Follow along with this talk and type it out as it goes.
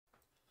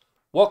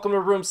Welcome to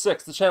Room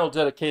 6, the channel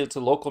dedicated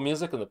to local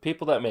music and the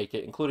people that make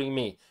it, including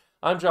me.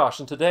 I'm Josh,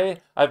 and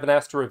today I've been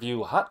asked to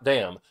review Hot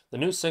Damn, the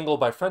new single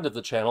by friend of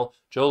the channel,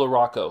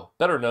 Joe,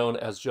 better known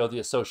as Joe the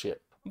Associate.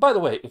 By the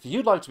way, if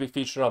you'd like to be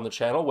featured on the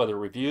channel, whether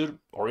reviewed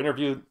or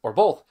interviewed or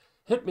both,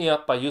 hit me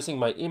up by using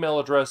my email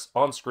address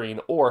on screen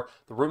or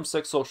the Room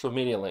 6 social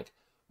media link.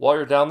 While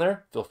you're down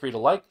there, feel free to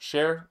like,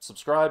 share,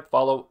 subscribe,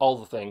 follow, all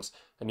the things,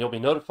 and you'll be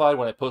notified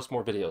when I post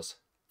more videos.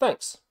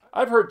 Thanks!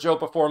 I've heard Joe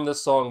perform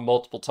this song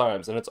multiple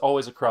times, and it's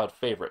always a crowd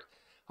favorite.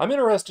 I'm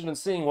interested in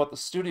seeing what the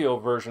studio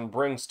version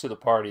brings to the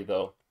party,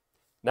 though.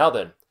 Now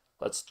then,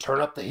 let's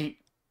turn up the heat.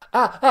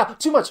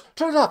 Too much!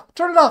 Turn it up!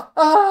 Turn it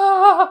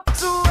up!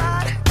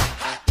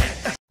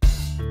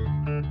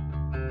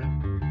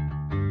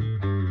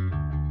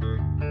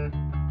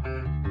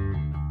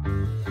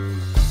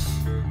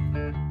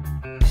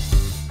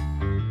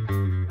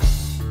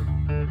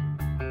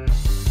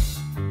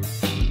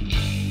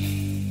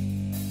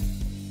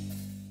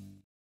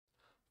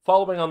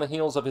 Following on the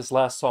heels of his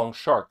last song,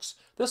 Sharks,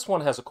 this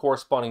one has a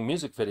corresponding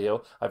music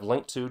video I've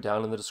linked to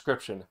down in the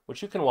description,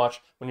 which you can watch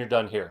when you're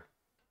done here.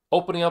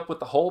 Opening up with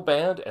the whole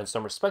band and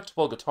some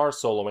respectable guitar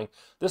soloing,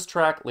 this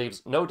track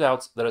leaves no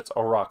doubts that it's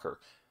a rocker.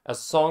 As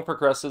the song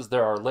progresses,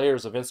 there are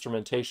layers of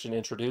instrumentation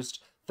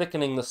introduced,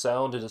 thickening the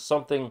sound into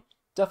something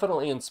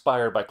definitely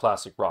inspired by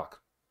classic rock.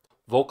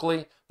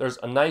 Vocally, there's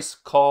a nice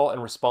call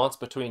and response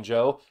between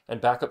Joe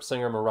and backup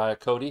singer Mariah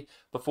Cody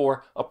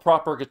before a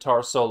proper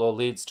guitar solo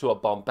leads to a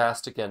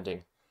bombastic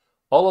ending.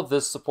 All of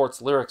this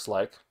supports lyrics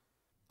like,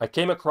 "I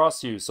came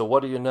across you, so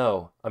what do you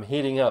know? I'm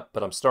heating up,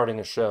 but I'm starting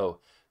a show.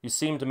 You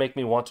seem to make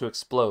me want to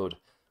explode.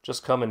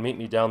 Just come and meet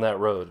me down that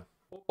road."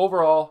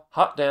 Overall,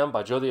 Hot Damn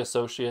by Joe the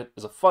Associate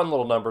is a fun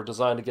little number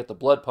designed to get the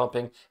blood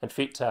pumping and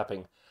feet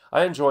tapping.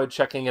 I enjoyed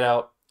checking it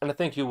out, and I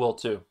think you will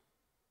too.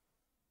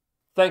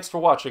 Thanks for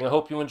watching. I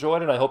hope you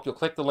enjoyed, and I hope you'll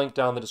click the link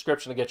down in the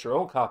description to get your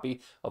own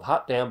copy of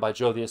Hot Damn by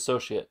Joe the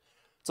Associate.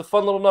 It's a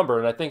fun little number,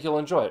 and I think you'll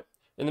enjoy it.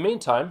 In the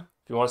meantime,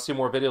 if you want to see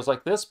more videos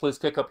like this, please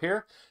click up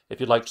here. If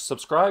you'd like to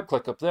subscribe,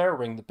 click up there,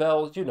 ring the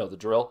bell, you know the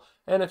drill.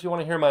 And if you want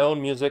to hear my own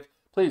music,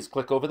 please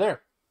click over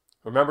there.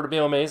 Remember to be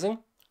amazing,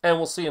 and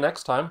we'll see you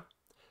next time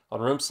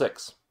on Room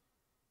 6.